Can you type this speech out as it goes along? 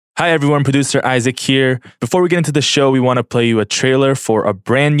Hi everyone, producer Isaac here. Before we get into the show, we want to play you a trailer for a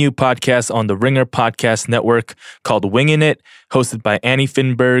brand new podcast on the Ringer Podcast Network called Winging It, hosted by Annie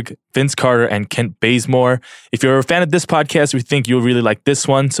Finberg, Vince Carter, and Kent Bazemore. If you're a fan of this podcast, we think you'll really like this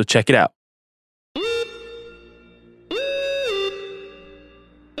one, so check it out.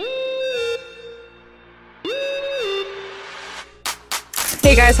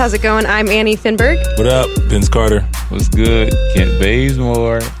 Hey guys, how's it going? I'm Annie Finberg. What up? Vince Carter. What's good? Kent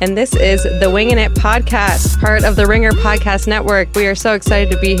Bazemore. And this is the Winging It podcast, part of the Ringer Podcast Network. We are so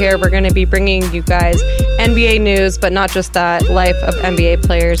excited to be here. We're going to be bringing you guys NBA news, but not just that, life of NBA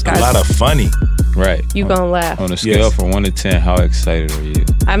players, guys. A lot of funny. Right. You gonna laugh. On a scale from 1 to 10, how excited are you?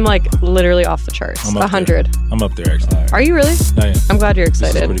 I'm like literally off the charts. 100. I'm up there, actually. Are you really? I am. I'm glad you're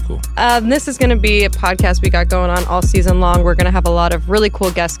excited. This is pretty cool. This is going to be a podcast we got going on all season long. We're going to have a lot of really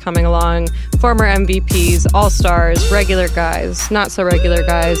cool guests coming along. Former MVPs, all-stars, regular guys, not so regular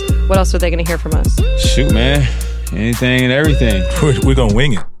guys. What else are they going to hear from us? Shoot, man. Anything and everything. We're going to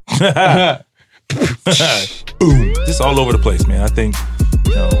wing it. Boom. Just all over the place, man. I think,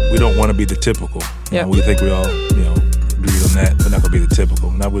 we don't want to be the typical. We think we all, agreed on that. We're not going to be the typical.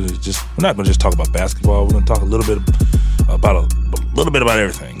 We're not going to just talk about basketball. We're going to talk a little bit about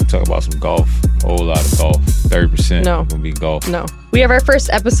everything. Talk about some golf. A whole lot of golf. 30% No. will be golf. No. We have our first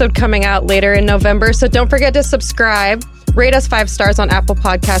episode coming out later in November, so don't forget to subscribe. Rate us 5 stars on Apple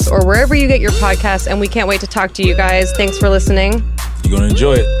Podcasts or wherever you get your podcasts, and we can't wait to talk to you guys. Thanks for listening. You're going to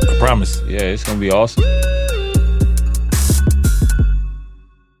enjoy it. I promise. Yeah, it's going to be awesome.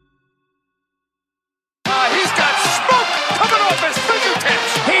 He's got smoke coming off his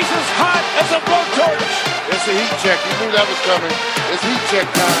fingertips. He's as hot as a blowtorch. It's a heat check. You knew that was coming. It's heat check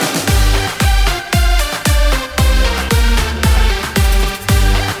time.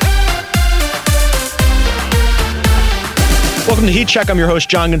 Welcome to Heat Check. I'm your host,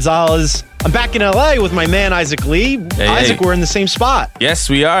 John Gonzalez. I'm back in LA with my man, Isaac Lee. Isaac, we're in the same spot. Yes,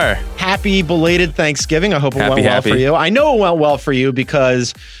 we are. Happy belated Thanksgiving. I hope it went well for you. I know it went well for you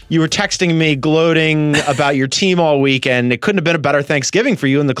because you were texting me gloating about your team all weekend. It couldn't have been a better Thanksgiving for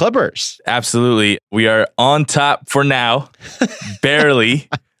you and the Clippers. Absolutely. We are on top for now, barely.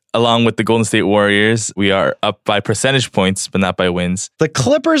 Along with the Golden State Warriors, we are up by percentage points, but not by wins. The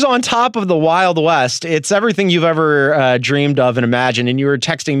Clippers on top of the Wild West. It's everything you've ever dreamed of and imagined. And you were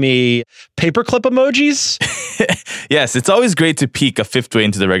texting me paperclip emojis. Yes, it's always great to peek a fifth way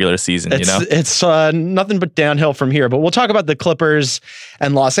into the regular season, It's nothing but downhill from here. But we'll talk about the Clippers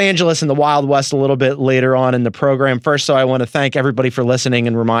and Los Angeles and the Wild West a little bit later on in the program. First, so I want to thank everybody for listening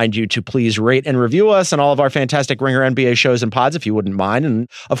and remind you to please rate and review us and all of our fantastic Ringer NBA shows and pods, if you wouldn't mind. And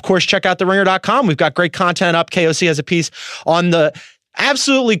of course, check out theringer.com. We've got great content up. KOC has a piece on the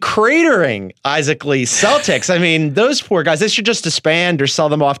absolutely cratering Isaac Lee Celtics. I mean, those poor guys, they should just disband or sell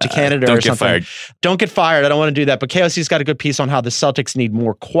them off to Canada or something. Fired. Don't get fired. I don't want to do that. But KOC's got a good piece on how the Celtics need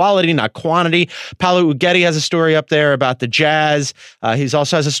more quality, not quantity. Paolo Uggetti has a story up there about the Jazz. He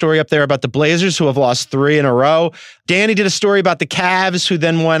also has a story up there about the Blazers, who have lost 3 in a row. Danny did a story about the Cavs, who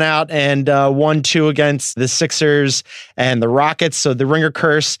then went out and won 2 against the Sixers and the Rockets. So the Ringer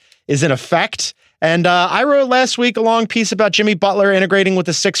curse is in effect. And I wrote last week a long piece about Jimmy Butler integrating with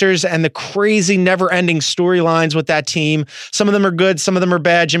the Sixers and the crazy never-ending storylines with that team. Some of them are good, some of them are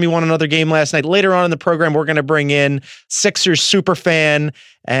bad. Jimmy won another game last night. Later on in the program, we're going to bring in Sixers superfan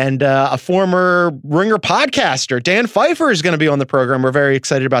and a former Ringer podcaster. Dan Pfeiffer is going to be on the program. We're very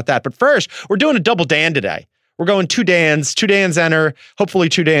excited about that. But first, we're doing a double Dan today. We're going 2 Dans. 2 Dans enter. Hopefully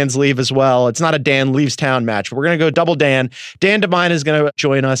 2 Dans leave as well. It's not a Dan leaves town match, but we're going to go double Dan. Dan Devine is going to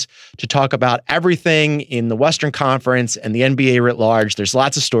join us to talk about everything in the Western Conference and the NBA writ large. There's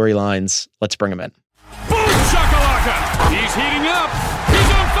lots of storylines. Let's bring him in. Boom shakalaka. He's heating up. He's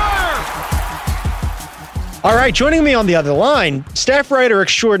on fire. All right, joining me on the other line, staff writer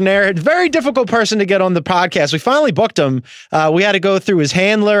extraordinaire, very difficult person to get on the podcast. We finally booked him. We had to go through his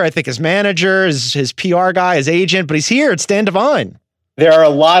handler, I think his manager, his PR guy, his agent, but he's here. It's Dan Devine. There are a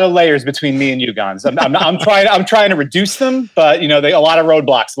lot of layers between me and you, Gons. I'm trying to reduce them, but a lot of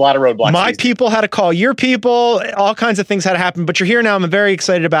roadblocks. My people had to call your people. All kinds of things had to happen, but you're here now. I'm very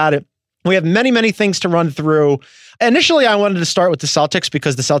excited about it. We have many, many things to run through. Initially, I wanted to start with the Celtics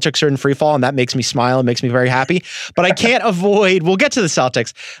because the Celtics are in free fall, and that makes me smile and makes me very happy. But I can't avoid, we'll get to the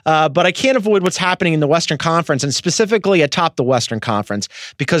Celtics, but I can't avoid what's happening in the Western Conference, and specifically atop the Western Conference,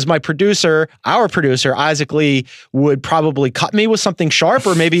 because our producer, Isaac Lee, would probably cut me with something sharp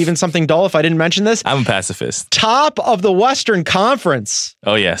or maybe even something dull if I didn't mention this. I'm a pacifist. Top of the Western Conference.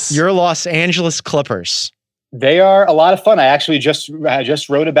 Oh, yes. Your Los Angeles Clippers. They are a lot of fun. I actually just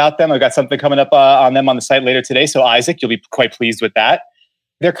wrote about them. I've got something coming up on them on the site later today. So Isaac, you'll be quite pleased with that.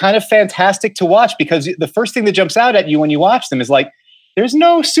 they're kind of fantastic to watch because the first thing that jumps out at you when you watch them is like, there's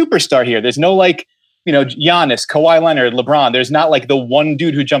no superstar here. There's no like, Giannis, Kawhi Leonard, LeBron. There's not like the one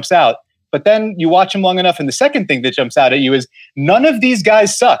dude who jumps out. But then you watch them long enough, and the second thing that jumps out at you is none of these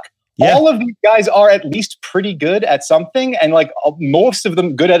guys suck. Yeah. All of these guys are at least pretty good at something, and like most of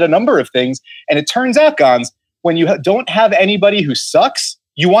them good at a number of things. And it turns out, Gonz, when you don't have anybody who sucks,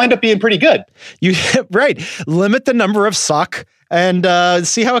 you wind up being pretty good. Right. Limit the number of suck and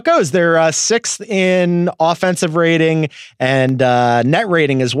see how it goes. They're sixth in offensive rating and net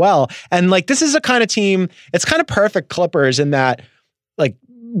rating as well. And like, this is a kind of team, it's kind of perfect Clippers in that, like,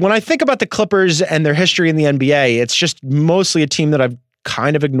 when I think about the Clippers and their history in the NBA, it's just mostly a team that I've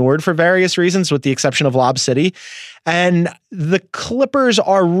kind of ignored for various reasons, with the exception of Lob City. And the Clippers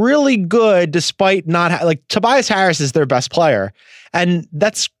are really good despite not like Tobias Harris is their best player. And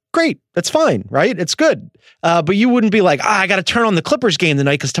that's great. That's fine, right? It's good. But you wouldn't be like, I got to turn on the Clippers game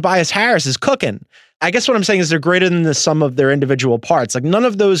tonight because Tobias Harris is cooking. I guess what I'm saying is they're greater than the sum of their individual parts. Like none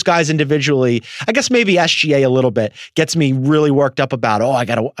of those guys individually, I guess maybe SGA a little bit gets me really worked up about, I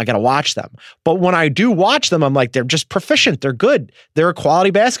gotta watch them. But when I do watch them, I'm like, they're just proficient. They're good. They're a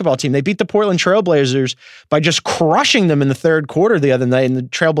quality basketball team. They beat the Portland Trailblazers by just crushing them in the third quarter the other night. And the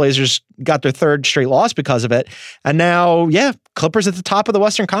Trailblazers got their third straight loss because of it. And now, Clippers at the top of the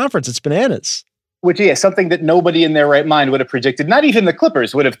Western Conference. It's bananas. Which, something that nobody in their right mind would have predicted. Not even the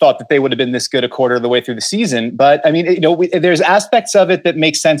Clippers would have thought that they would have been this good a quarter of the way through the season. But I mean, there's aspects of it that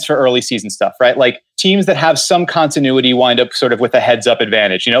make sense for early season stuff, right? Like teams that have some continuity wind up sort of with a heads up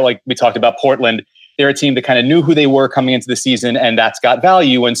advantage. Like we talked about Portland. They're a team that kind of knew who they were coming into the season, and that's got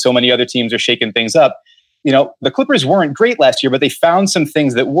value when so many other teams are shaking things up. The Clippers weren't great last year, but they found some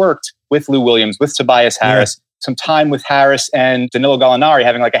things that worked with Lou Williams, with Tobias Harris. Yeah. Some time with Harris and Danilo Gallinari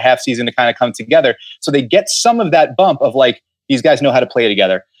having like a half season to kind of come together. So they get some of that bump of like, these guys know how to play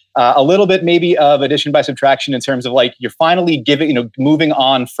together. A little bit maybe of addition by subtraction in terms of like, you're finally giving, moving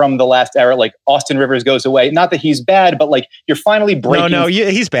on from the last era, like Austin Rivers goes away. Not that he's bad, but like you're finally breaking. No,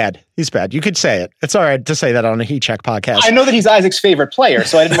 he's bad. He's bad. You could say it. It's all right to say that on a Heat Check podcast. I know that he's Isaac's favorite player,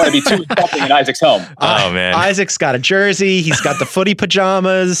 so I didn't want to be too insulting in Isaac's home. Oh, man. Isaac's got a jersey. He's got the footy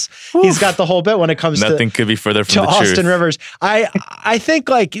pajamas. He's got the whole bit when it comes Nothing could be further from the Austin truth. Rivers. I think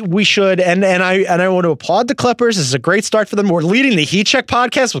like we should, and I want to applaud the Clippers. This is a great start for them. We're leading the Heat Check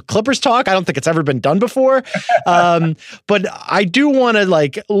podcast with Clippers talk. I don't think it's ever been done before. But I do want to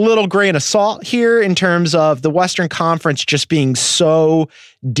like a little grain of salt here in terms of the Western Conference just being so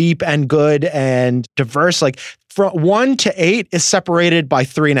deep and good and diverse. Like from 1 to 8 is separated by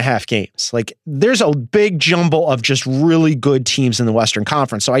 3.5 games. Like there's a big jumble of just really good teams in the Western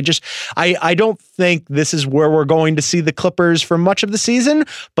Conference. So I don't think this is where we're going to see the Clippers for much of the season,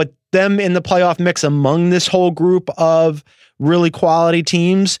 but them in the playoff mix among this whole group of really quality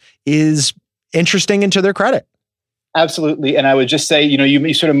teams is interesting and to their credit. Absolutely. And I would just say,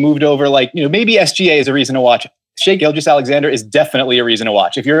 you sort of moved over like, maybe SGA is a reason to watch. Shai Gilgeous-Alexander is definitely a reason to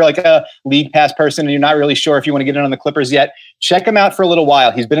watch. If you're like a league pass person and you're not really sure if you want to get in on the Clippers yet, check him out for a little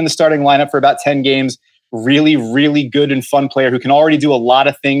while. He's been in the starting lineup for about 10 games. Really, really good and fun player who can already do a lot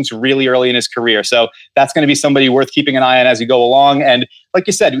of things really early in his career. So that's going to be somebody worth keeping an eye on as you go along. And like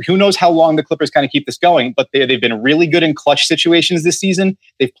you said, who knows how long the Clippers kind of keep this going, but they've been really good in clutch situations this season.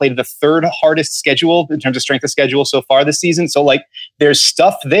 They've played the third hardest schedule in terms of strength of schedule so far this season. So like there's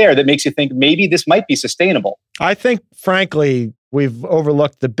stuff there that makes you think maybe this might be sustainable. I think, frankly, we've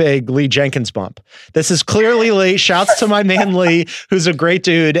overlooked the big Lee Jenkins bump. This is clearly Lee. Shouts to my man Lee, who's a great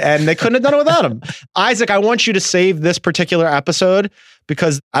dude, and they couldn't have done it without him. Isaac, I want you to save this particular episode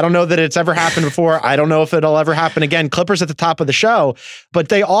because I don't know that it's ever happened before. I don't know if it'll ever happen again. Clippers at the top of the show, but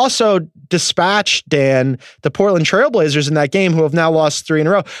they also dispatched, Dan, the Portland Trailblazers in that game, who have now lost 3 in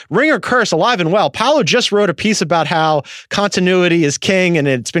a row. Ringer curse, alive and well. Paolo just wrote a piece about how continuity is king and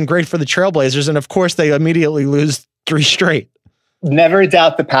it's been great for the Trailblazers. And of course, they immediately lose 3 straight. Never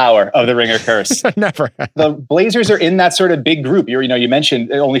doubt the power of the Ringer curse. Never. The Blazers are in that sort of big group. You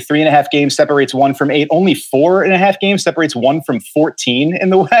mentioned only 3.5 games separates 1 from 8. Only 4.5 games separates 1 from 14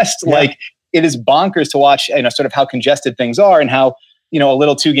 in the West. Yeah. Like it is bonkers to watch, sort of how congested things are and how, a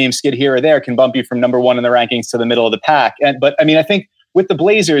little 2-game skid here or there can bump you from number 1 in the rankings to the middle of the pack. But I think with the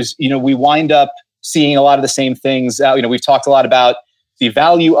Blazers, we wind up seeing a lot of the same things. We've talked a lot about the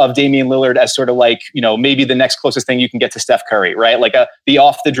value of Damian Lillard as sort of like, maybe the next closest thing you can get to Steph Curry, right? Like the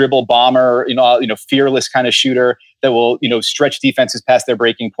off the dribble bomber, fearless kind of shooter that will, stretch defenses past their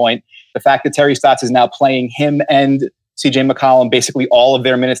breaking point. The fact that Terry Stotts is now playing him and CJ McCollum basically all of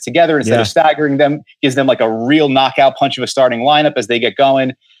their minutes together instead of staggering them, gives them like a real knockout punch of a starting lineup as they get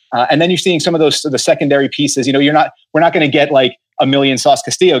going. And then you're seeing some of the secondary pieces. You're not we're not going to get like a million Sauce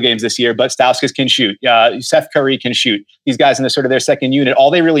Castillo games this year, but Stauskas can shoot. Seth Curry can shoot. These guys in the sort of their second unit, all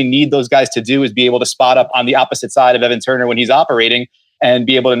they really need those guys to do is be able to spot up on the opposite side of Evan Turner when he's operating and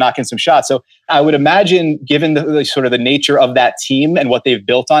be able to knock in some shots. So I would imagine, given the sort of the nature of that team and what they've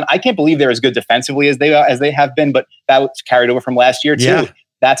built on, I can't believe they're as good defensively as they have been, but that was carried over from last year too. Yeah.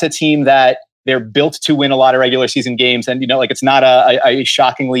 That's a team that they're built to win a lot of regular season games. And, like it's not a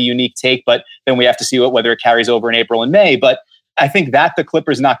shockingly unique take, but then we have to see whether it carries over in April and May. But I think that the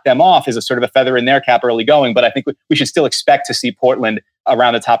Clippers knocked them off is a sort of a feather in their cap early going. But I think we should still expect to see Portland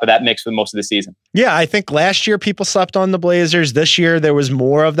around the top of that mix for most of the season. Yeah, I think last year people slept on the Blazers. This year there was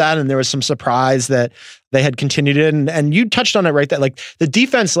more of that, and there was some surprise that they had continued in. And you touched on it right there. Like the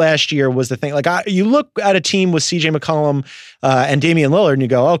defense last year was the thing. Like you look at a team with CJ McCollum and Damian Lillard, and you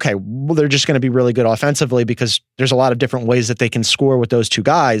go, okay, well, they're just going to be really good offensively because there's a lot of different ways that they can score with those two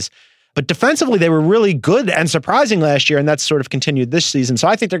guys. But defensively, they were really good and surprising last year, and that's sort of continued this season. So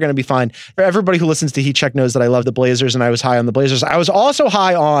I think they're going to be fine. Everybody who listens to Heat Check knows that I love the Blazers, and I was high on the Blazers. I was also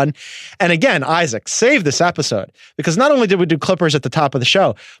high on, and again, Isaac, save this episode, because not only did we do Clippers at the top of the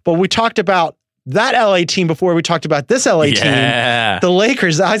show, but we talked about that LA team before we talked about this LA team, the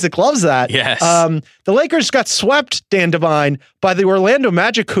Lakers. Isaac loves that. Yes. The Lakers got swept, Dan Devine, by the Orlando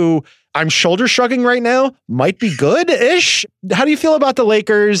Magic, who I'm shoulder shrugging right now, might be good-ish. How do you feel about the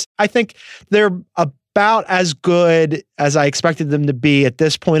Lakers? I think they're about as good as I expected them to be at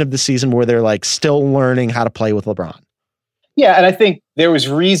this point of the season, where they're like still learning how to play with LeBron. Yeah, and I think there was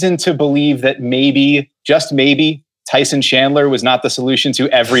reason to believe that maybe, just maybe, Tyson Chandler was not the solution to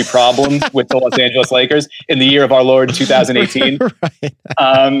every problem with the Los Angeles Lakers in the year of our Lord 2018.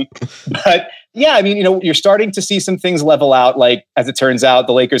 Right. But yeah, I mean, you're starting to see some things level out. Like, as it turns out,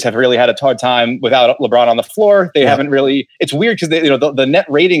 the Lakers have really had a hard time without LeBron on the floor. They haven't really, it's weird because the net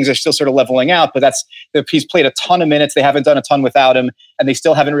ratings are still sort of leveling out, but he's played a ton of minutes. They haven't done a ton without him, and they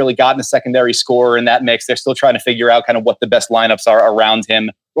still haven't really gotten a secondary scorer in that mix. They're still trying to figure out kind of what the best lineups are around him,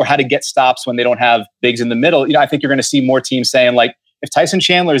 or how to get stops when they don't have bigs in the middle. I think you're going to see more teams saying, like, if Tyson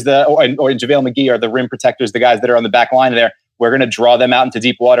Chandler's or JaVale McGee are the rim protectors, the guys that are on the back line there, we're going to draw them out into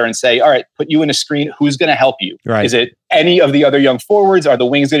deep water and say, all right, put you in a screen. Who's going to help you? Right. Is it any of the other young forwards? Are the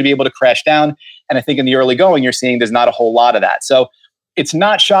wings going to be able to crash down? And I think in the early going, you're seeing there's not a whole lot of that. So it's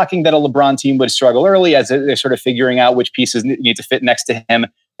not shocking that a LeBron team would struggle early, as they're sort of figuring out which pieces need to fit next to him.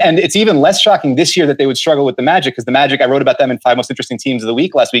 And it's even less shocking this year that they would struggle with the Magic, because the Magic, I wrote about them in 5 Most Interesting Teams of the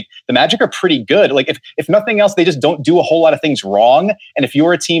Week last week. The Magic are pretty good. Like, if nothing else, they just don't do a whole lot of things wrong. And if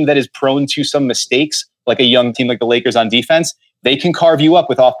you're a team that is prone to some mistakes, like a young team like the Lakers on defense, they can carve you up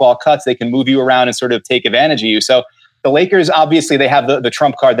with off-ball cuts. They can move you around and sort of take advantage of you. So the Lakers, obviously, they have the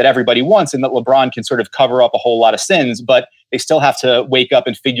trump card that everybody wants, and that LeBron can sort of cover up a whole lot of sins, but they still have to wake up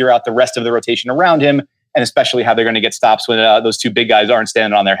and figure out the rest of the rotation around him, and especially how they're going to get stops when those two big guys aren't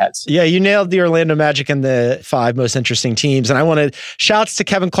standing on their heads. Yeah, you nailed the Orlando Magic and the 5 Most Interesting Teams. And I wanted shouts to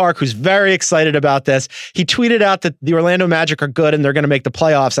Kevin Clark, who's very excited about this. He tweeted out that the Orlando Magic are good and they're going to make the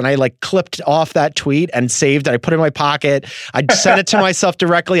playoffs. And I clipped off that tweet and saved it. I put it in my pocket. I sent it to myself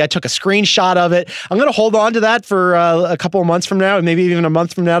directly. I took a screenshot of it. I'm going to hold on to that for a couple of months from now, maybe even a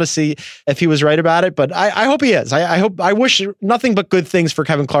month from now, to see if he was right about it. But I hope he is. I wish nothing but good things for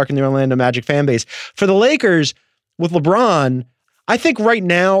Kevin Clark and the Orlando Magic fan base. For the Lakers, with LeBron, I think right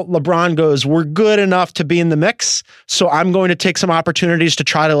now LeBron goes, we're good enough to be in the mix, so I'm going to take some opportunities to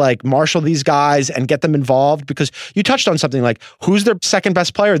try to marshal these guys and get them involved, because you touched on something like, who's their second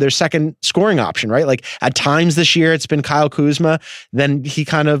best player, their second scoring option, right? Like, at times this year it's been Kyle Kuzma. Then he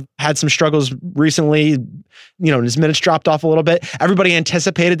kind of had some struggles recently. His minutes dropped off a little bit. Everybody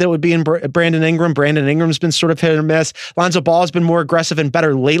anticipated that it would be in Brandon Ingram. Brandon Ingram's been sort of hit or miss. Lonzo Ball has been more aggressive and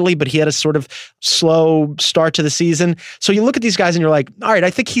better lately, but he had a sort of slow start to the season. So you look at these guys and you're like, all right,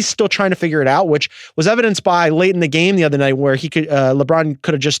 I think he's still trying to figure it out, which was evidenced by late in the game the other night, where LeBron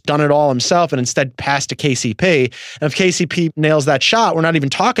could have just done it all himself and instead passed to KCP. And if KCP nails that shot, we're not even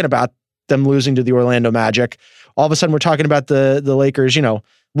talking about them losing to the Orlando Magic. All of a sudden we're talking about the Lakers,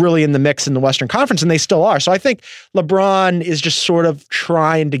 really in the mix in the Western Conference, and they still are. So I think LeBron is just sort of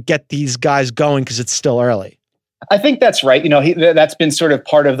trying to get these guys going because it's still early. I think that's right. That's been sort of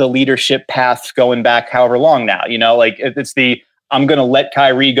part of the leadership path going back however long now. It's the, I'm going to let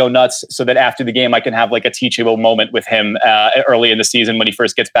Kyrie go nuts so that after the game I can have a teachable moment with him early in the season when he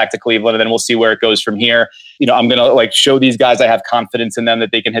first gets back to Cleveland, and then we'll see where it goes from here. I'm going to show these guys I have confidence in them,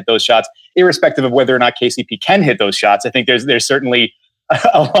 that they can hit those shots, irrespective of whether or not KCP can hit those shots. I think there's certainly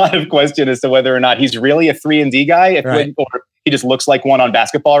a lot of question as to whether or not he's really a 3-and-D guy, or he just looks like one on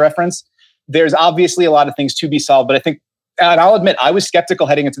Basketball Reference. There's obviously a lot of things to be solved, but I think And I'll admit, I was skeptical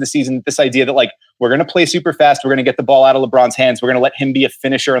heading into the season, this idea that like, we're going to play super fast. We're going to get the ball out of LeBron's hands. We're going to let him be a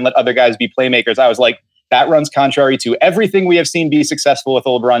finisher and let other guys be playmakers. I was like, that runs contrary to everything we have seen be successful with the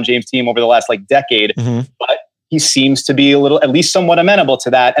LeBron James team over the last like decade. But he seems to be at least somewhat amenable to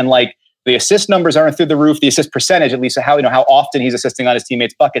that. And like the assist numbers aren't through the roof. The assist percentage, at least how often he's assisting on his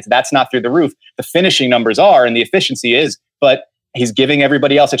teammates' buckets, that's not through the roof. The finishing numbers are, and the efficiency is, but he's giving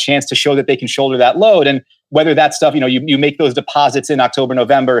everybody else a chance to show that they can shoulder that load. And whether that stuff, you make those deposits in October,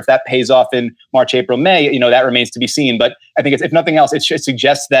 November, if that pays off in March, April, May, that remains to be seen. But I think if nothing else, it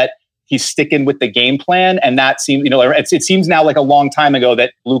suggests that he's sticking with the game plan. And that seems, it seems now like a long time ago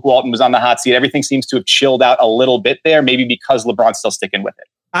that Luke Walton was on the hot seat. Everything seems to have chilled out a little bit there, maybe because LeBron's still sticking with it.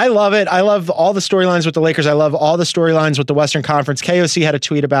 I love it. I love all the storylines with the Lakers. I love all the storylines with the Western Conference. KOC had a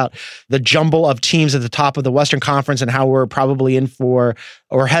tweet about the jumble of teams at the top of the Western Conference and how we're probably in for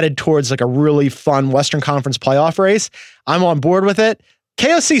or headed towards like a really fun Western Conference playoff race. I'm on board with it.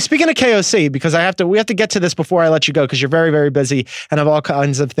 KOC, speaking of KOC, because we have to get to this before I let you go because you're very, very busy and have all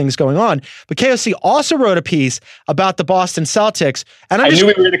kinds of things going on. But KOC also wrote a piece about the Boston Celtics. And I knew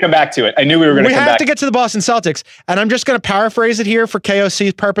we were going to come back to it. We have to get to the Boston Celtics. And I'm just going to paraphrase it here for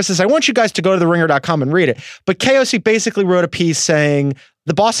KOC's purposes. I want you guys to go to theringer.com and read it. But KOC basically wrote a piece saying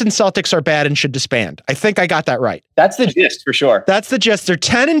the Boston Celtics are bad and should disband. I think I got that right. That's the gist for sure. That's the gist. They're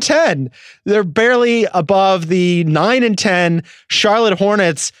 10-10. They're barely above the 9-10 Charlotte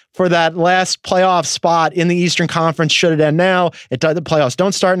Hornets for that last playoff spot in the Eastern Conference. Should it end now? The playoffs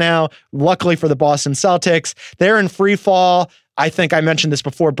don't start now. Luckily for the Boston Celtics, they're in free fall. I think I mentioned this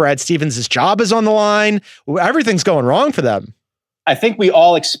before. Brad Stevens' job is on the line. Everything's going wrong for them. I think we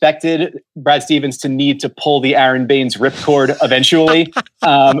all expected Brad Stevens to need to pull the Aaron Baines ripcord eventually.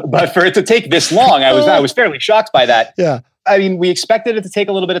 But for it to take this long, I was fairly shocked by that. Yeah. I mean, we expected it to take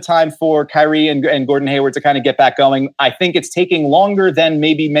a little bit of time for Kyrie and Gordon Hayward to kind of get back going. I think it's taking longer than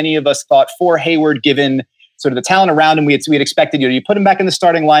maybe many of us thought for Hayward, given sort of the talent around him. We had expected, you put him back in the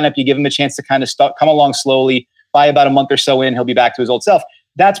starting lineup, you give him a chance to kind of come along slowly. By about a month or so in, he'll be back to his old self.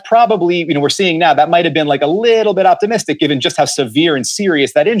 That's probably, we're seeing now, that might have been like a little bit optimistic given just how severe and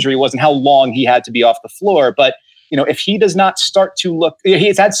serious that injury was and how long he had to be off the floor. But, if he does not start to look,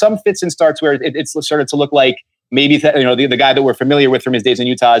 he's had some fits and starts where it's started to look like maybe, the guy that we're familiar with from his days in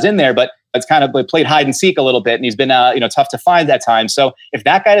Utah is in there, but it's kind of played hide and seek a little bit and he's been, tough to find at times. So if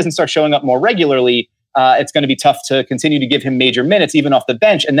that guy doesn't start showing up more regularly, it's going to be tough to continue to give him major minutes, even off the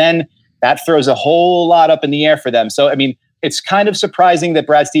bench. And then that throws a whole lot up in the air for them. So, I mean, it's kind of surprising that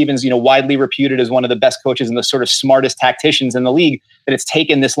Brad Stevens, widely reputed as one of the best coaches and the sort of smartest tacticians in the league, that it's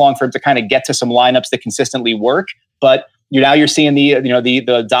taken this long for him to kind of get to some lineups that consistently work. But you're seeing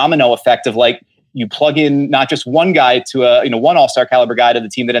the domino effect of like you plug in not just one guy to one all-star caliber guy to the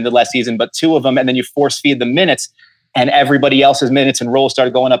team that ended last season, but two of them, and then you force feed them minutes, and everybody else's minutes and roles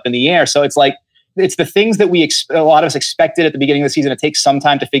started going up in the air. So it's like it's the things that a lot of us expected at the beginning of the season. It takes some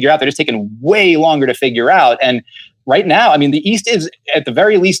time to figure out. They're just taking way longer to figure out. And right now, I mean, the East is at the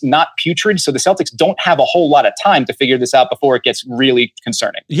very least not putrid, so the Celtics don't have a whole lot of time to figure this out before it gets really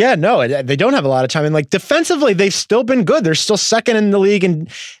concerning. Yeah, no, they don't have a lot of time. And like defensively, they've still been good. They're still second in the league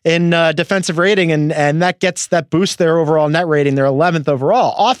in defensive rating, and that boosts their overall net rating. They're 11th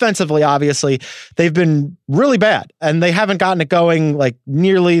overall. Offensively, obviously, they've been really bad, and they haven't gotten it going like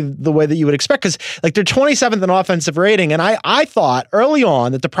nearly the way that you would expect, because like they're 27th in offensive rating. And I thought early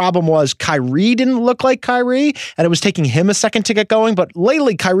on that the problem was Kyrie didn't look like Kyrie, and it was taking him a second to get going. But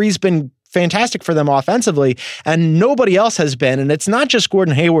lately, Kyrie's been fantastic for them offensively, and nobody else has been. And it's not just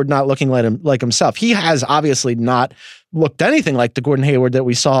Gordon Hayward not looking like himself. He has obviously not looked anything like the Gordon Hayward that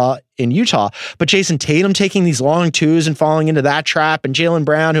we saw in Utah. But Jason Tatum taking these long twos and falling into that trap, and Jaylen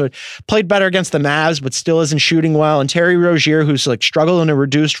Brown, who had played better against the Mavs but still isn't shooting well, and Terry Rozier, who's like struggled in a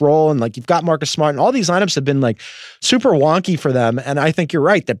reduced role, and like you've got Marcus Smart, and all these lineups have been like super wonky for them. And I think you're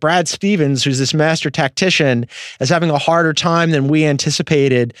right that Brad Stevens, who's this master tactician, is having a harder time than we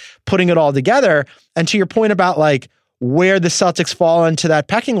anticipated putting it all together. And to your point about like where the Celtics fall into that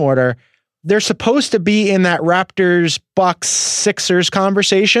pecking order, they're supposed to be in that Raptors, Bucks, Sixers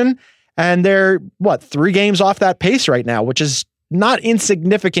conversation. And they're 3 games off that pace right now, which is not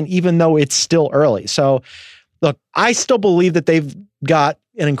insignificant, even though it's still early. So look, I still believe that they've got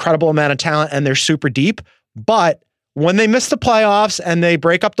an incredible amount of talent and they're super deep, but when they miss the playoffs and they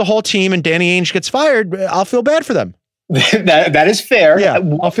break up the whole team and Danny Ainge gets fired, I'll feel bad for them. that is fair. Yeah,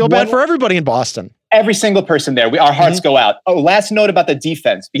 I'll feel bad for everybody in Boston. Every single person there. Our hearts go out. Oh, last note about the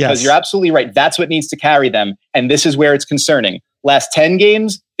defense, because you're absolutely right. That's what needs to carry them. And this is where it's concerning. Last 10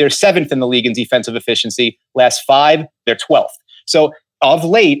 games, they're 7th in the league in defensive efficiency. Last 5, they're 12th. So of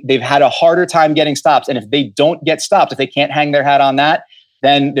late, they've had a harder time getting stops. And if they don't get stopped, if they can't hang their hat on that,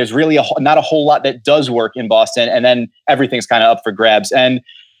 then there's really not a whole lot that does work in Boston. And then everything's kind of up for grabs. And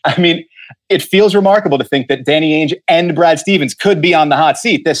I mean, it feels remarkable to think that Danny Ainge and Brad Stevens could be on the hot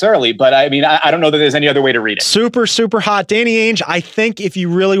seat this early. But I mean, I don't know that there's any other way to read it. Super, super hot. Danny Ainge, I think if you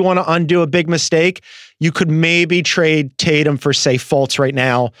really want to undo a big mistake, you could maybe trade Tatum for, say, Fultz right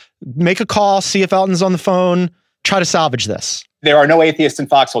now. Make a call, see if Elton's on the phone, try to salvage this. There are no atheists in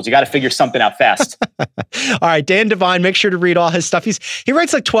foxholes. You got to figure something out fast. All right, Dan Devine, make sure to read all his stuff. He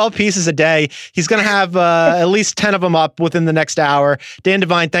writes like 12 pieces a day. He's going to have at least 10 of them up within the next hour. Dan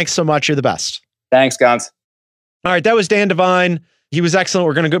Devine, thanks so much. You're the best. Thanks, Gonz. All right, that was Dan Devine. He was excellent.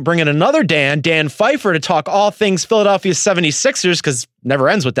 We're going to bring in another Dan Pfeiffer, to talk all things Philadelphia 76ers, because never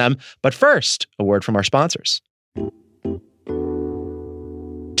ends with them. But first, a word from our sponsors.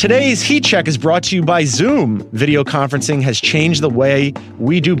 Today's Heat Check is brought to you by Zoom. Video conferencing has changed the way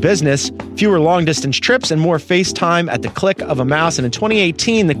we do business. Fewer long-distance trips and more FaceTime at the click of a mouse. And in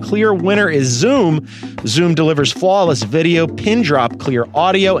 2018, the clear winner is Zoom. Zoom delivers flawless video, pin-drop clear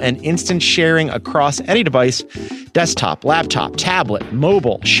audio, and instant sharing across any device. Desktop, laptop, tablet,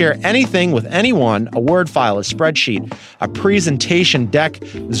 mobile. Share anything with anyone, a Word file, a spreadsheet, a presentation deck.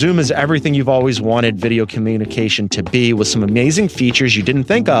 Zoom is everything you've always wanted video communication to be, with some amazing features you didn't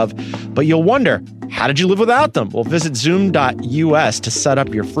think of, but you'll wonder, how did you live without them? Well, visit zoom.us to set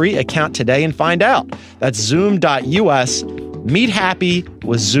up your free account today and find out. That's zoom.us. Meet happy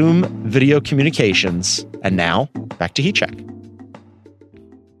with Zoom video communications. And now, back to Heat Check.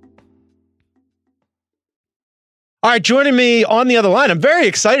 All right, joining me on the other line, I'm very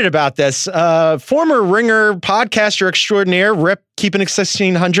excited about this. Former Ringer podcaster extraordinaire, Rip, keeping it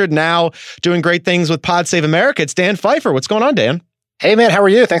 1600, now doing great things with Pod Save America. It's Dan Pfeiffer. What's going on, Dan? Hey, man, how are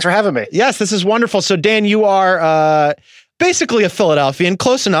you? Thanks for having me. Yes, this is wonderful. So, Dan, you are basically a Philadelphian,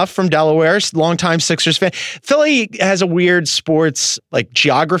 close enough, from Delaware, longtime Sixers fan. Philly has a weird sports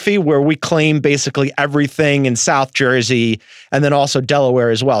geography where we claim basically everything in South Jersey and then also Delaware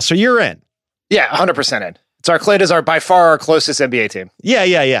as well. So you're in. Yeah, 100% in. It is by far our closest NBA team.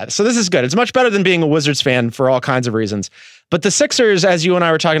 Yeah. So this is good. It's much better than being a Wizards fan for all kinds of reasons. But the Sixers, as you and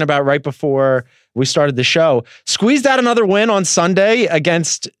I were talking about right before we started the show, squeezed out another win on Sunday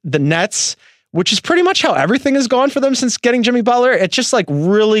against the Nets, which is pretty much how everything has gone for them since getting Jimmy Butler. It's just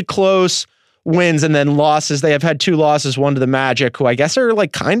really close wins and then losses. They have had 2 losses, one to the Magic, who I guess are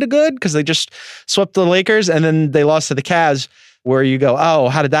kind of good because they just swept the Lakers, and then they lost to the Cavs, where you go, oh,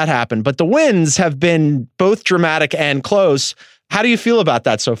 how did that happen? But the wins have been both dramatic and close. How do you feel about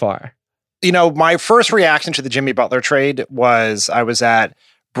that so far? You know, my first reaction to the Jimmy Butler trade was I was at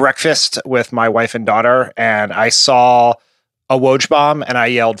breakfast with my wife and daughter, and I saw a Woj bomb, and I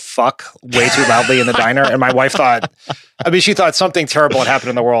yelled "fuck" way too loudly in the diner. And my wife she thought something terrible had happened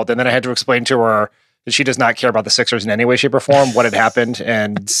in the world. And then I had to explain to her that she does not care about the Sixers in any way, shape, or form, what had happened.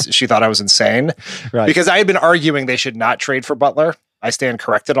 And she thought I was insane. Right. Because I had been arguing they should not trade for Butler. I stand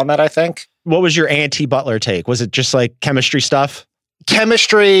corrected on that, I think. What was your anti-Butler take? Was it just chemistry stuff?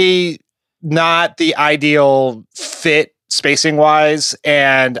 Chemistry, not the ideal fit spacing-wise.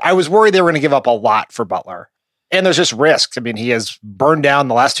 And I was worried they were going to give up a lot for Butler. And there's just risk. I mean, he has burned down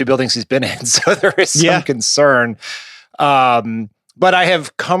the last 2 buildings he's been in. So there is some concern. But I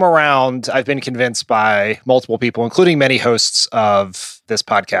have come around. I've been convinced by multiple people, including many hosts of this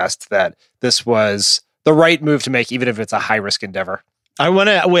podcast, that this was the right move to make, even if it's a high-risk endeavor. I want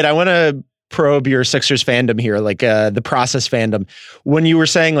to probe your Sixers fandom here, the process fandom. When you were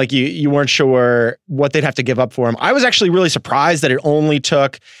saying you weren't sure what they'd have to give up for him, I was actually really surprised that it only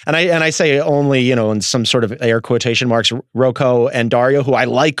took, and I say only, in some sort of air quotation marks, Rocco and Dario, who I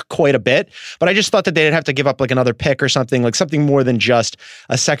like quite a bit, but I just thought that they'd have to give up another pick or something, something more than just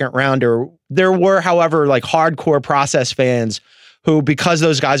a second rounder. There were, however, hardcore process fans who, because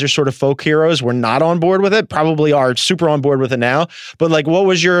those guys are sort of folk heroes, were not on board with it, probably are super on board with it now. But what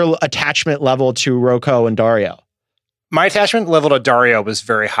was your attachment level to Rocco and Dario? My attachment level to Dario was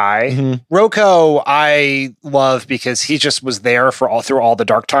very high. Mm-hmm. Rocco, I love because he just was there through all the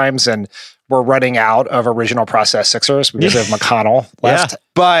dark times, and we're running out of original process Sixers because of McConnell left. Yeah.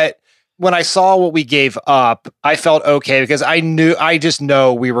 But when I saw what we gave up, I felt okay because I just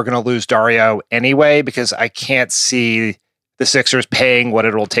know we were going to lose Dario anyway, because I can't see the Sixers paying what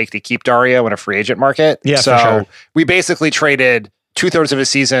it'll take to keep Dario in a free agent market. Yeah, so for sure. We basically traded 2/3 of a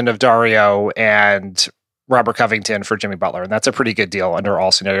season of Dario and Robert Covington for Jimmy Butler. And that's a pretty good deal under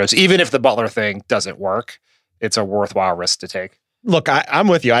all scenarios. Even if the Butler thing doesn't work, it's a worthwhile risk to take. Look, I'm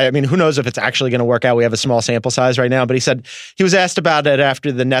with you. I mean, who knows if it's actually going to work out? We have a small sample size right now, but he said he was asked about it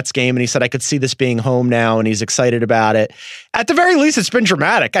after the Nets game, and he said, I could see this being home now, and he's excited about it. At the very least, it's been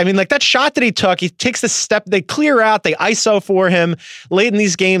dramatic. I mean, like that shot that he took, he takes the step, they clear out, they ISO for him late in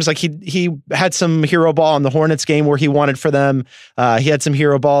these games. Like he had some hero ball in the Hornets game where he wanted for them. He had some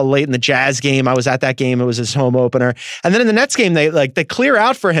hero ball late in the Jazz game. I was at that game. It was his home opener. And then in the Nets game, they clear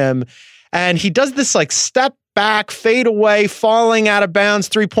out for him, and he does this like step back, fade away, falling out of bounds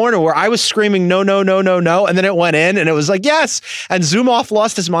 3-pointer where I was screaming, no, no, no, no, no. And then it went in and it was like, yes. And Zumoff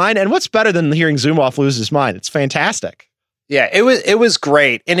lost his mind. And what's better than hearing Zumoff lose his mind? It's fantastic. Yeah, it was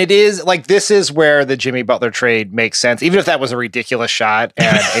great. And it is like, this is where the Jimmy Butler trade makes sense. Even if that was a ridiculous shot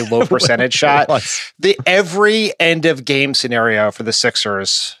and a low percentage shot, every end of game scenario for the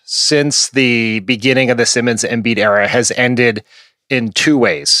Sixers since the beginning of the Simmons Embiid era has ended in two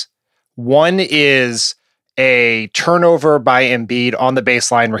ways. One is a turnover by Embiid on the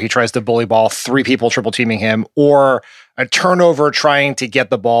baseline where he tries to bully ball, 3 people triple teaming him, or a turnover trying to get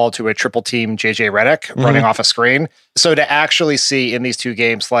the ball to a triple team JJ Redick running off a screen. So to actually see in these two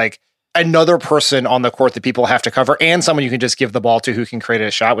games, like another person on the court that people have to cover and someone you can just give the ball to who can create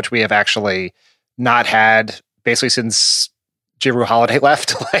a shot, which we have actually not had basically since Jrue Holiday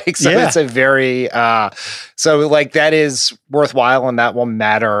left. It's a very, so like that is worthwhile and that will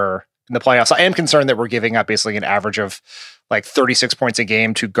matter in the playoffs. I am concerned that we're giving up basically an average of like 36 points a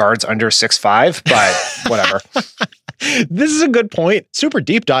game to guards under 6'5", but whatever. This is a good point. Super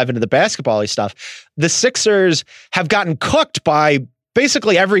deep dive into the basketball-y stuff. The Sixers have gotten cooked by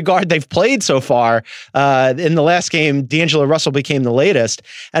basically every guard they've played so far. In the last game, D'Angelo Russell became the latest.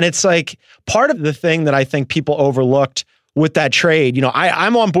 And it's like part of the thing that I think people overlooked with that trade, you know,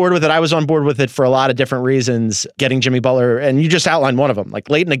 I'm on board with it. I was on board with it for a lot of different reasons, getting Jimmy Butler, and you just outlined one of them. Like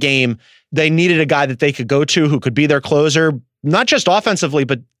late in the game, they needed a guy that they could go to who could be their closer, not just offensively,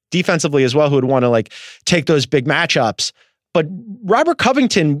 but defensively as well, who would want to like take those big matchups. But Robert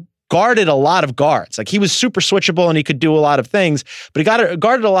Covington guarded a lot of guards. Like he was super switchable and he could do a lot of things, but he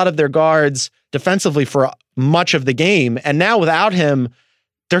guarded a lot of their guards defensively for much of the game. And now without him,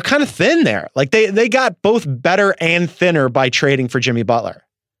 they're kind of thin there. Like they got both better and thinner by trading for Jimmy Butler.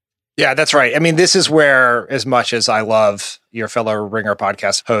 Yeah, that's right. I mean, this is where, as much as I love your fellow Ringer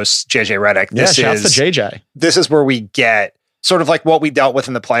podcast host, JJ Redick, shouts to JJ. This is where we get sort of like what we dealt with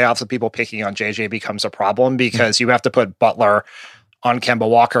in the playoffs of people picking on JJ becomes a problem because you have to put Butler on Kemba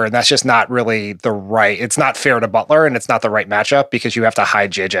Walker, and that's just not really it's not fair to Butler, and it's not the right matchup because you have to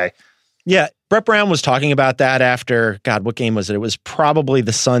hide JJ. Yeah, Brett Brown was talking about that after, God, what game was it? It was probably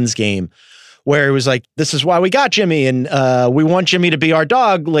the Suns game where it was like, this is why we got Jimmy, and we want Jimmy to be our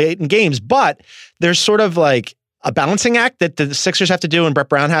dog late in games. But there's sort of like a balancing act that the Sixers have to do and Brett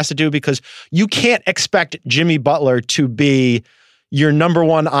Brown has to do because you can't expect Jimmy Butler to be your number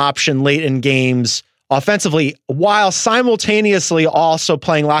one option late in games offensively while simultaneously also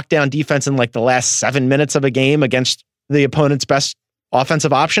playing lockdown defense in like the last 7 minutes of a game against the opponent's best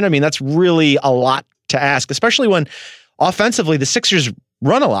offensive option. I mean, that's really a lot to ask, especially when offensively the Sixers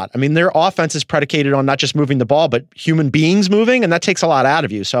run a lot. I mean, their offense is predicated on not just moving the ball, but human beings moving, and that takes a lot out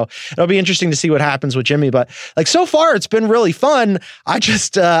of you. So it'll be interesting to see what happens with Jimmy. But like so far, it's been really fun. I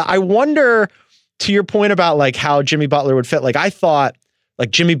just I wonder, to your point about like how Jimmy Butler would fit. Like I thought,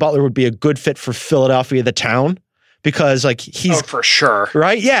 like Jimmy Butler would be a good fit for Philadelphia, the town. Because like he's for sure.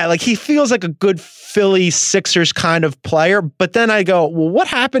 Right. Yeah. Like he feels like a good Philly Sixers kind of player. But then I go, well, what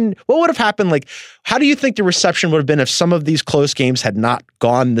happened? What would have happened? Like, how do you think the reception would have been if some of these close games had not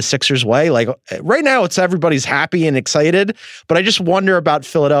gone the Sixers' way? Like right now it's everybody's happy and excited, but I just wonder about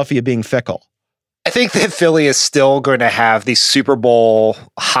Philadelphia being fickle. I think that Philly is still going to have the Super Bowl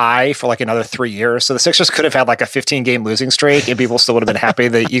high for like another 3 years. So the Sixers could have had like a 15-game losing streak and people still would have been happy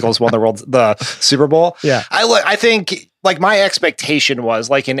the Eagles won the Super Bowl. Yeah. I think like my expectation was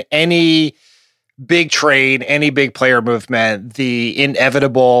like in any big trade, any big player movement, the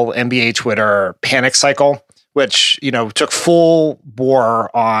inevitable NBA Twitter panic cycle, which, you know, took full bore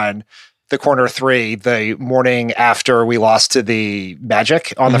on the corner three the morning after we lost to the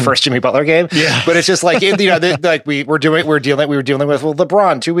Magic on the first Jimmy Butler game. Yeah. But it's just like, you know, like we were dealing with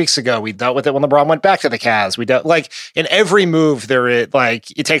LeBron 2 weeks ago. We dealt with it when LeBron went back to the Cavs. We dealt like in every move there, it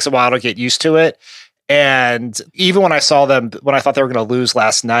takes a while to get used to it. And even when I saw them, when I thought they were going to lose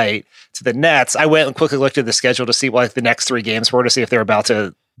last night to the Nets, I went and quickly looked at the schedule to see what like the next 3 games were to see if they're about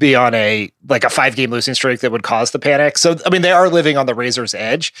to be on a 5-game losing streak that would cause the panic. So, I mean, they are living on the razor's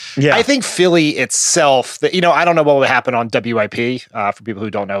edge. Yeah. I think Philly itself, you know, I don't know what would happen on WIP. For people who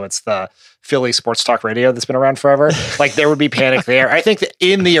don't know, it's the Philly sports talk radio that's been around forever. Like there would be panic there. I think that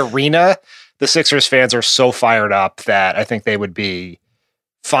in the arena, the Sixers fans are so fired up that I think they would be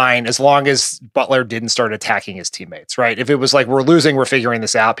fine as long as Butler didn't start attacking his teammates, right? If it was like, we're losing, we're figuring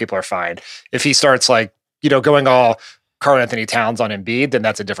this out, people are fine. If he starts like, going all Karl Anthony Towns on Embiid, then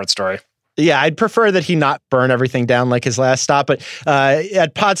that's a different story. Yeah, I'd prefer that he not burn everything down like his last stop. But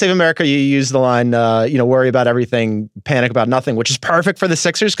at Pod Save America, you use the line, worry about everything, panic about nothing, which is perfect for the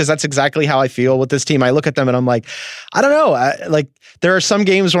Sixers because that's exactly how I feel with this team. I look at them and I'm like, I don't know. There are some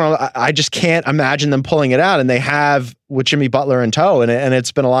games where I just can't imagine them pulling it out, and they have with Jimmy Butler in tow, and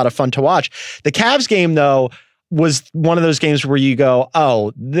it's been a lot of fun to watch. The Cavs game, though, was one of those games where you go,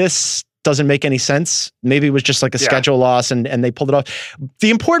 oh, this doesn't make any sense. Maybe it was just like a schedule loss and they pulled it off. The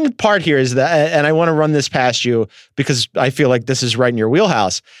important part here is that, and I want to run this past you because I feel like this is right in your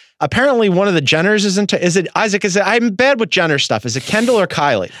wheelhouse. Apparently one of the Jenners is it Isaac? I'm bad with Jenner stuff. Is it Kendall or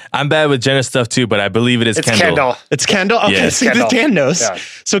Kylie? I'm bad with Jenner stuff too, but I believe it's Kendall. It's Kendall? Okay, yes. see, Kendall. Dan knows. Yeah.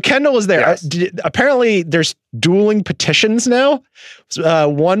 So Kendall was there. Yes. Apparently there's dueling petitions now.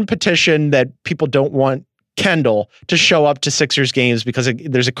 One petition that people don't want Kendall to show up to Sixers games because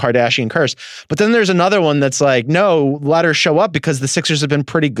there's a Kardashian curse. But then there's another one that's like, no, let her show up because the Sixers have been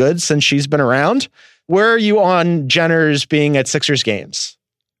pretty good since she's been around. Where are you on Jenner's being at Sixers games?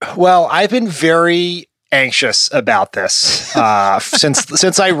 Well, I've been very anxious about this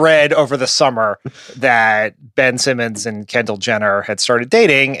since I read over the summer that Ben Simmons and Kendall Jenner had started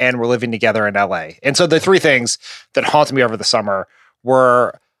dating and were living together in LA. And so the three things that haunted me over the summer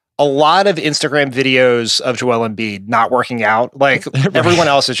were a lot of Instagram videos of Joel Embiid not working out. Like everyone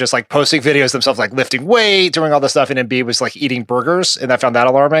else is just like posting videos themselves, like lifting weight, doing all this stuff. And Embiid was like eating burgers. And I found that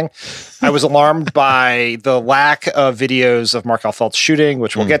alarming. I was alarmed by the lack of videos of Markelle Fultz shooting,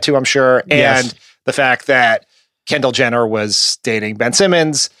 which we'll get to, I'm sure. And the fact that Kendall Jenner was dating Ben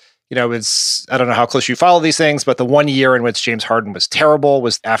Simmons. I don't know how close you follow these things, but the 1 year in which James Harden was terrible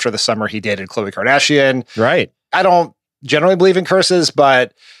was after the summer he dated Khloe Kardashian. Right. I don't generally believe in curses,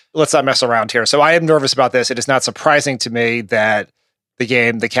 but let's not mess around here. So I am nervous about this. It is not surprising to me that the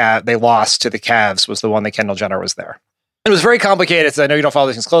game they lost to the Cavs was the one that Kendall Jenner was there. It was very complicated. So I know you don't follow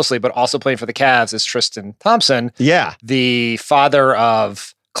these things closely, but also playing for the Cavs is Tristan Thompson. Yeah. The father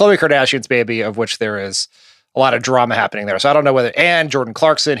of Khloe Kardashian's baby, of which there is a lot of drama happening there. So I don't know whether, and Jordan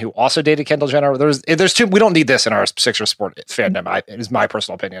Clarkson, who also dated Kendall Jenner. There's two, we don't need this in our Sixers sport fandom. It is my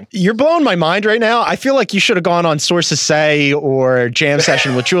personal opinion. You're blowing my mind right now. I feel like you should have gone on Sources Say or Jam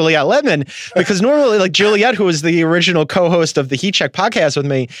Session with Juliette Lemon, because normally like Juliette, who was the original co-host of the Heat Check podcast with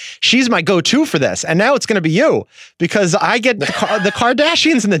me, she's my go-to for this. And now it's going to be you, because I get the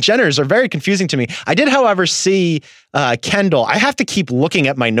Kardashians and the Jenners are very confusing to me. I did, however, see Kendall. I have to keep looking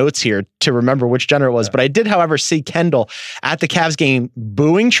at my notes here to remember which Jenner it was, but I did, however, see Kendall at the Cavs game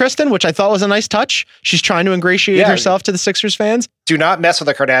booing Tristan, which I thought was a nice touch. She's trying to ingratiate herself to the Sixers fans. Do not mess with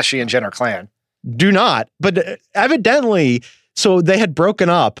the Kardashian Jenner clan. Do not. But evidently, so they had broken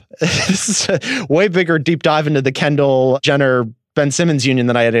up. This is a way bigger deep dive into the Kendall Jenner Ben Simmons union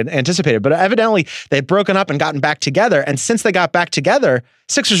than I had anticipated. But evidently they had broken up and gotten back together. And since they got back together,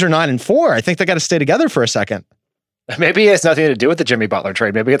 Sixers are 9-4. I think they got to stay together for a second. Maybe it has nothing to do with the Jimmy Butler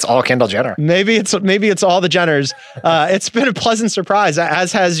trade. Maybe it's all Kendall Jenner. Maybe it's all the Jenners. It's been a pleasant surprise,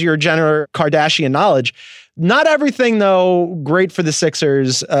 as has your Jenner Kardashian knowledge. Not everything, though, great for the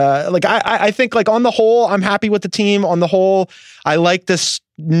Sixers. I think, like, on the whole, I'm happy with the team. On the whole, I like this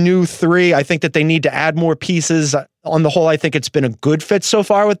new three. I think that they need to add more pieces. On the whole, I think it's been a good fit so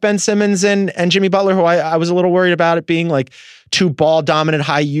far with Ben Simmons and Jimmy Butler, who I was a little worried about it being like two ball-dominant,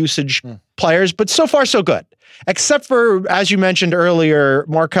 high-usage players. But so far, so good. Except for, as you mentioned earlier,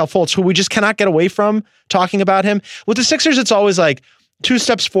 Markelle Fultz, who we just cannot get away from talking about him. With the Sixers, it's always like 2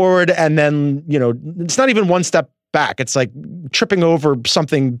 steps forward and then, it's not even 1 step back. It's like tripping over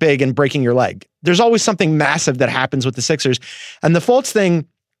something big and breaking your leg. There's always something massive that happens with the Sixers. And the Fultz thing,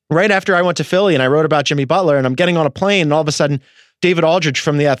 right after I went to Philly and I wrote about Jimmy Butler, and I'm getting on a plane, and all of a sudden David Aldridge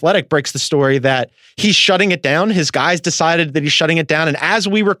from The Athletic breaks the story that he's shutting it down. His guys decided that he's shutting it down. And as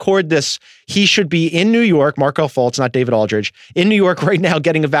we record this, he should be in New York, Markelle Fultz, not David Aldridge, in New York right now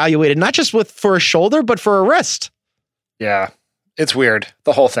getting evaluated, not just for a shoulder, but for a wrist. Yeah, it's weird.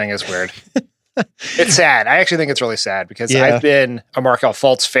 The whole thing is weird. It's sad. I actually think it's really sad because I've been a Markelle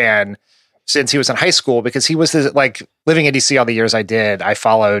Fultz fan since he was in high school, because he was living in DC all the years I did. I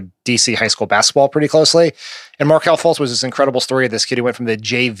followed DC high school basketball pretty closely. And Markelle Fultz was this incredible story of this kid who went from the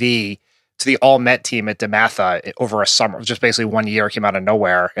JV to the all-Met team at DeMatha over a summer. It was just basically 1 year, came out of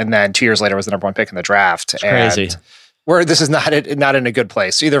nowhere. And then 2 years later was the #1 pick in the draft. It's crazy. Where this is not in a good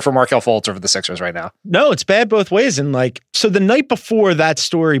place, either for Markelle Fultz or for the Sixers right now. No, it's bad both ways. And so the night before that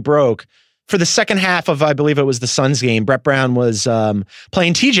story broke, for the second half of, I believe it was the Suns game, Brett Brown was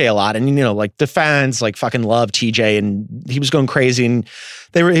playing TJ a lot. And, you know, like the fans like fucking love TJ and he was going crazy and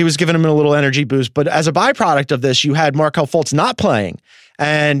he was giving him a little energy boost. But as a byproduct of this, you had Markelle Fultz not playing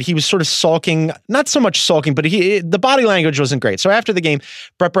and he was sort of sulking, not so much sulking, but the body language wasn't great. So after the game,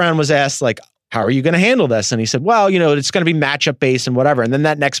 Brett Brown was asked like, how are you going to handle this? And he said, well, you know, it's going to be matchup based and whatever. And then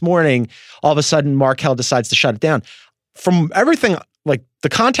that next morning, all of a sudden, Markelle decides to shut it down. From everything, like the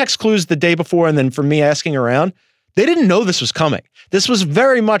context clues the day before, and then from me asking around, they didn't know this was coming. This was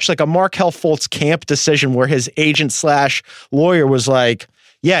very much like a Markelle Fultz camp decision where his agent / lawyer was like,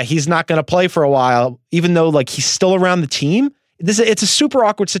 yeah, he's not going to play for a while, even though like he's still around the team. It's a super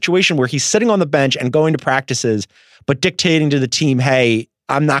awkward situation where he's sitting on the bench and going to practices, but dictating to the team, hey,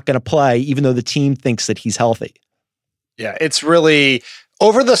 I'm not going to play, even though the team thinks that he's healthy. Yeah, it's really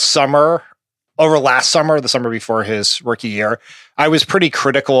over last summer, the summer before his rookie year, I was pretty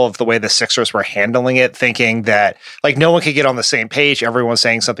critical of the way the Sixers were handling it, thinking that like no one could get on the same page. Everyone's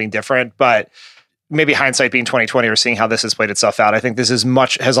saying something different, but maybe hindsight being 2020 or seeing how this has played itself out. I think this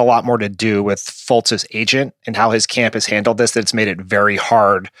has a lot more to do with Fultz's agent and how his camp has handled this, that it's made it very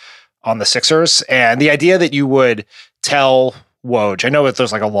hard on the Sixers. And the idea that you would tell Woj, I know if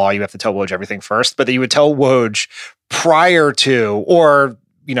there's like a law, you have to tell Woj everything first, but that you would tell Woj prior to, or,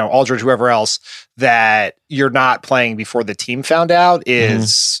 you know, Aldridge, whoever else, that you're not playing before the team found out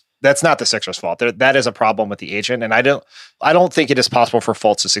is, that's not the Sixers' fault. That is a problem with the agent. And I don't think it is possible for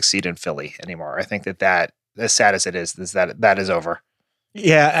Fultz to succeed in Philly anymore. I think that as sad as it is that is over.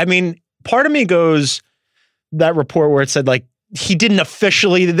 Yeah. I mean, part of me goes that report where it said like, he didn't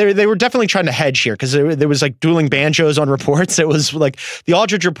officially, they were definitely trying to hedge here because there was like dueling banjos on reports. It was like the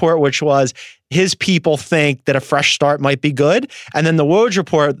Aldridge report, which was his people think that a fresh start might be good. And then the Woj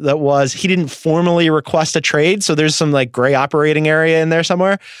report that was he didn't formally request a trade. So there's some like gray operating area in there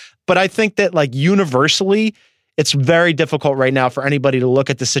somewhere. But I think that like universally, it's very difficult right now for anybody to look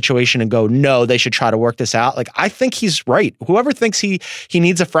at the situation and go, no, they should try to work this out. Like, I think he's right. Whoever thinks he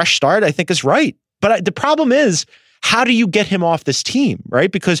needs a fresh start, I think is right. But the problem is, how do you get him off this team,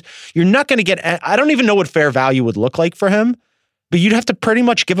 right? Because you're not going to get, I don't even know what fair value would look like for him, but you'd have to pretty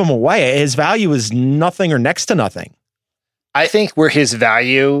much give him away. His value is nothing or next to nothing. I think where his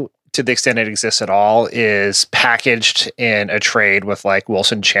value, to the extent it exists at all, is packaged in a trade with like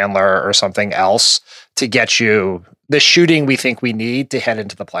Wilson Chandler or something else to get you the shooting we think we need to head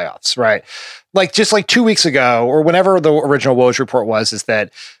into the playoffs, right? Like just like 2 weeks ago, or whenever the original Woj report was, is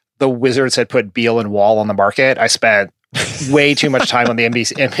that the Wizards had put Beal and Wall on the market. I spent way too much time on the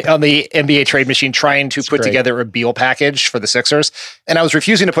NBA trade machine trying to put together a Beal package for the Sixers, and I was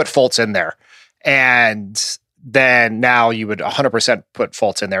refusing to put Fultz in there. And then now you would 100% put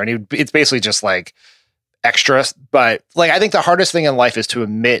Fultz in there, and it's basically just like extra. But like, I think the hardest thing in life is to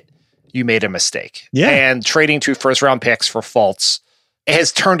admit you made a mistake. Yeah, and trading 2 first-round picks for Fultz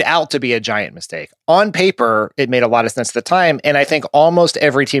has turned out to be a giant mistake. On paper, it made a lot of sense at the time, and I think almost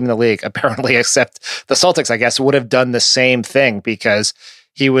every team in the league, apparently except the Celtics, I guess, would have done the same thing because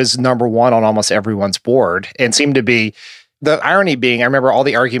he was number one on almost everyone's board and seemed to be, the irony being, I remember all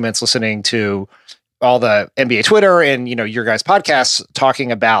the arguments listening to all the NBA Twitter and, you know, your guys' podcasts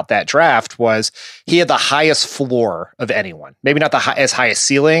talking about that draft was he had the highest floor of anyone. Maybe not as high a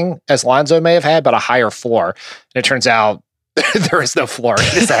ceiling as Lonzo may have had, but a higher floor. And it turns out there is no floor.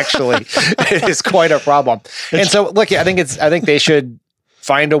 It is quite a problem. And so, look, I think they should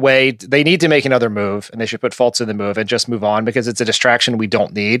find a way. They need to make another move, and they should put Fultz in the move and just move on because it's a distraction we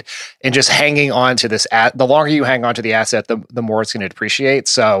don't need. And just hanging on to this, the longer you hang on to the asset, the more it's going to depreciate.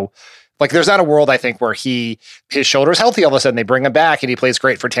 So, like, there's not a world, I think, where his shoulder's healthy all of a sudden, they bring him back and he plays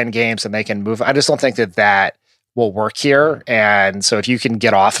great for 10 games and they can move. I just don't think that will work here. And so if you can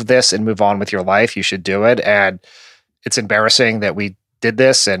get off of this and move on with your life, you should do it. And it's embarrassing that we did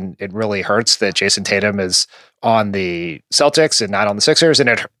this, and it really hurts that Jason Tatum is on the Celtics and not on the Sixers.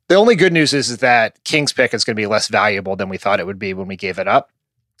 And the only good news is that Kings pick is going to be less valuable than we thought it would be when we gave it up,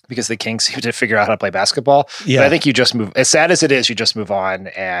 because the Kings seem to figure out how to play basketball. Yeah. But I think you just move, as sad as it is, you just move on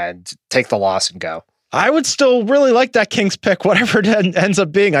and take the loss and go. I would still really like that Kings pick, whatever it ends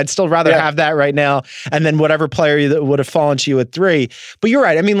up being. I'd still rather have that right now, and then whatever player that would have fallen to you at 3. But you're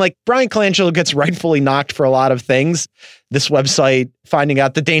right. I mean, like, Brian Colangelo gets rightfully knocked for a lot of things. This website, finding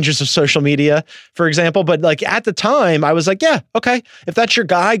out the dangers of social media, for example. But like at the time, I was like, yeah, okay, if that's your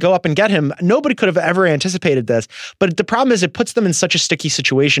guy, go up and get him. Nobody could have ever anticipated this. But the problem is it puts them in such a sticky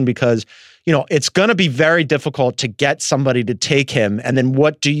situation because, you know, it's going to be very difficult to get somebody to take him. And then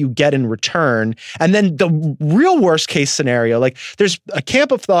what do you get in return? And then the real worst case scenario, like there's a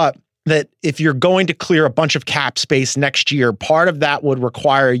camp of thought that if you're going to clear a bunch of cap space next year, part of that would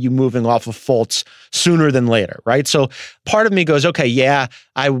require you moving off of Fultz sooner than later, right? So part of me goes, okay, yeah,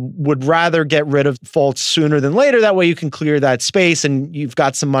 I would rather get rid of Fultz sooner than later. That way you can clear that space and you've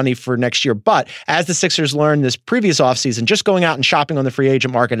got some money for next year. But as the Sixers learned this previous offseason, just going out and shopping on the free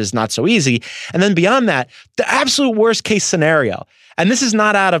agent market is not so easy. And then beyond that, the absolute worst case scenario, and this is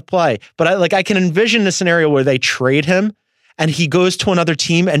not out of play, but I can envision a scenario where they trade him and he goes to another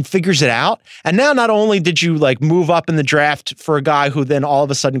team and figures it out. And now not only did you like move up in the draft for a guy who then all of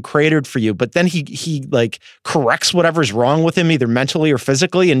a sudden cratered for you, but then he like corrects whatever's wrong with him, either mentally or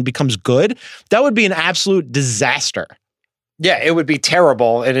physically, and becomes good. That would be an absolute disaster. Yeah, it would be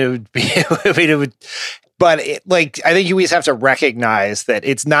terrible. And it would be, but I think you always have to recognize that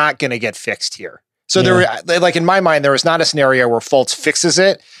it's not going to get fixed here. So like in my mind, there is not a scenario where Fultz fixes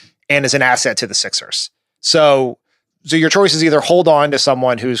it and is an asset to the Sixers. So your choice is either hold on to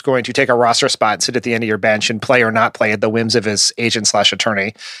someone who's going to take a roster spot, sit at the end of your bench and play or not play at the whims of his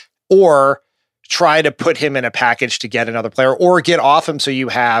agent/attorney, or try to put him in a package to get another player, or get off him so you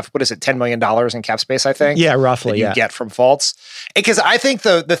have, what is it, $10 million in cap space, I think? Yeah, roughly, that you get from Fultz. Because I think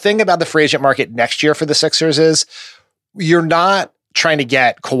the thing about the free agent market next year for the Sixers is you're not trying to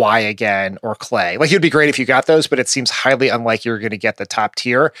get Kawhi again or Clay. Like, it'd be great if you got those, but it seems highly unlikely you're going to get the top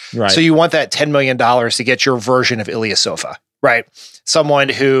tier. Right. So you want that $10 million to get your version of Ilyasova, right? Someone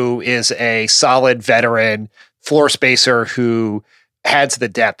who is a solid veteran floor spacer who adds the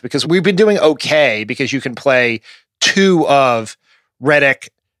depth, because we've been doing okay because you can play two of Redick,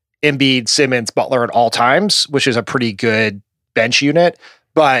 Embiid, Simmons, Butler at all times, which is a pretty good bench unit.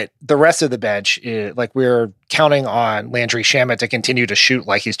 But the rest of the bench, we're counting on Landry Shamet to continue to shoot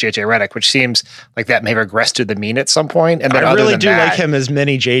like he's JJ Redick, which seems like that may regress to the mean at some point. And then I really do like him as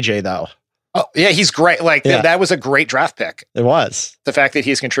mini JJ, though. Oh, yeah, he's great. That was a great draft pick. It was. The fact that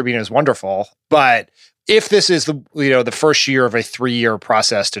he's contributing is wonderful. But if this is the first year of a 3-year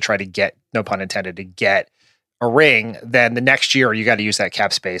process to try to get, no pun intended, to get a ring, then the next year you got to use that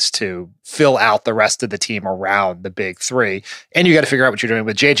cap space to fill out the rest of the team around the big three. And you got to figure out what you're doing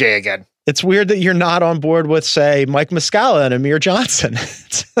with JJ again. It's weird that you're not on board with, say, Mike Muscala and Amir Johnson.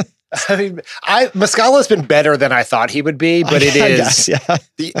 I mean, Muscala's been better than I thought he would be, but it is.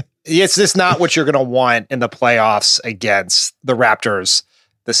 It's just not what you're going to want in the playoffs against the Raptors,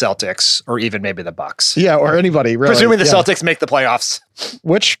 the Celtics, or even maybe the Bucks. Yeah, or anybody, really. Presuming the Celtics make the playoffs.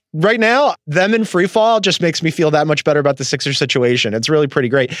 Which, right now, them in free fall just makes me feel that much better about the Sixers situation. It's really pretty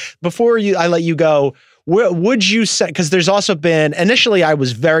great. Before I let you go, would you say, because there's also been, initially I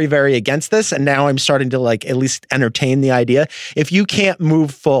was very, very against this, and now I'm starting to at least entertain the idea. If you can't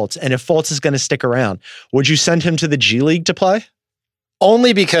move Fultz, and if Fultz is going to stick around, would you send him to the G League to play?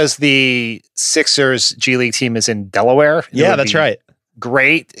 Only because the Sixers G League team is in Delaware. Yeah, that's right.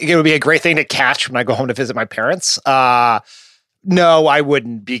 Great. It would be a great thing to catch when I go home to visit my parents. No, I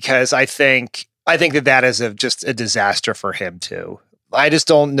wouldn't, because I think that is just a disaster for him too. I just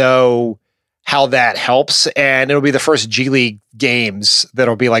don't know how that helps. And it'll be the first G League games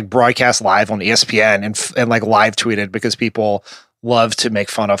that'll be broadcast live on ESPN and live tweeted, because people love to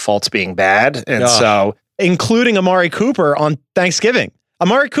make fun of Fultz being bad. And so, including Amari Cooper on Thanksgiving.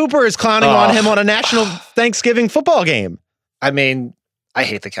 Amari Cooper is clowning on him on a national Thanksgiving football game. I mean, I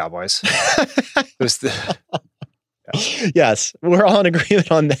hate the Cowboys. It was Yes, we're all in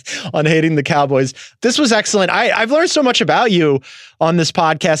agreement on hating the Cowboys. This was excellent. I've learned so much about you on this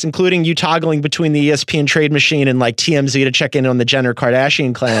podcast, including you toggling between the ESPN trade machine and TMZ to check in on the Jenner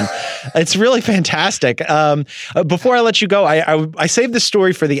Kardashian clan. It's really fantastic. Before I let you go, I saved this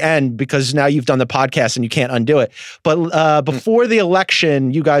story for the end because now you've done the podcast and you can't undo it. But before the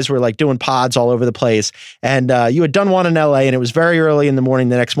election, you guys were doing pods all over the place, and you had done one in LA, and it was very early in the morning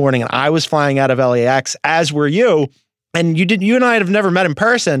the next morning, and I was flying out of LAX, as were you. And you and I have never met in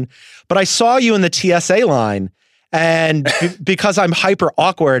person, but I saw you in the TSA line, and because I'm hyper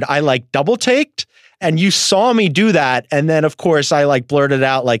awkward, I double taked, and you saw me do that. And then of course I blurted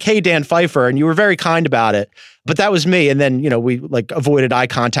out hey, Dan Pfeiffer, and you were very kind about it, but that was me. And then, we avoided eye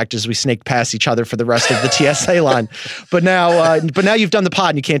contact as we snaked past each other for the rest of the TSA line. But now you've done the pod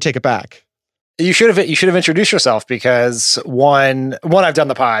and you can't take it back. You should have introduced yourself, because one, I've done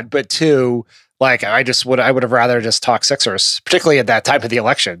the pod, but two, I would have rather just talk Sixers, particularly at that time of the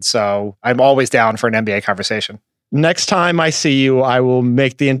election. So I'm always down for an NBA conversation. Next time I see you, I will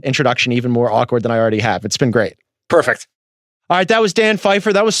make the introduction even more awkward than I already have. It's been great. Perfect. All right, that was Dan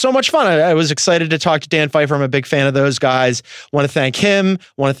Pfeiffer. That was so much fun. I was excited to talk to Dan Pfeiffer. I'm a big fan of those guys. Want to thank him.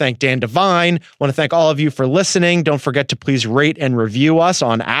 Want to thank Dan Devine. Want to thank all of you for listening. Don't forget to please rate and review us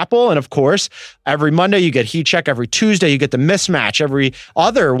on Apple. And of course, every Monday you get Heat Check. Every Tuesday you get The Mismatch. Every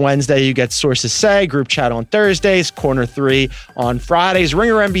other Wednesday you get Sources Say, Group Chat on Thursdays, Corner 3 on Fridays.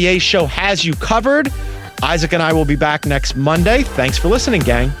 Ringer NBA show has you covered. Isaac and I will be back next Monday. Thanks for listening,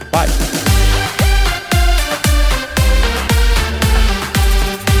 gang. Bye.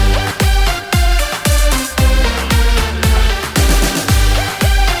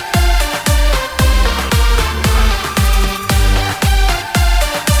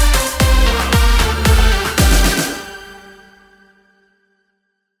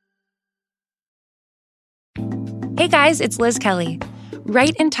 Hey guys, it's Liz Kelly.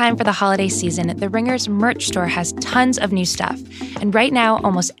 Right in time for the holiday season, the Ringer's merch store has tons of new stuff. And right now,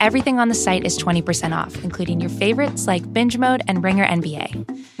 almost everything on the site is 20% off, including your favorites like Binge Mode and Ringer NBA.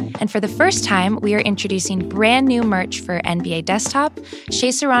 And for the first time, we are introducing brand new merch for NBA Desktop,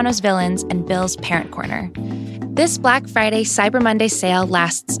 Shea Serrano's Villains, and Bill's Parent Corner. This Black Friday Cyber Monday sale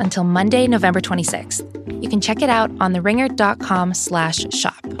lasts until Monday, November 26th. You can check it out on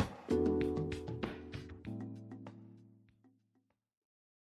theringer.com/shop.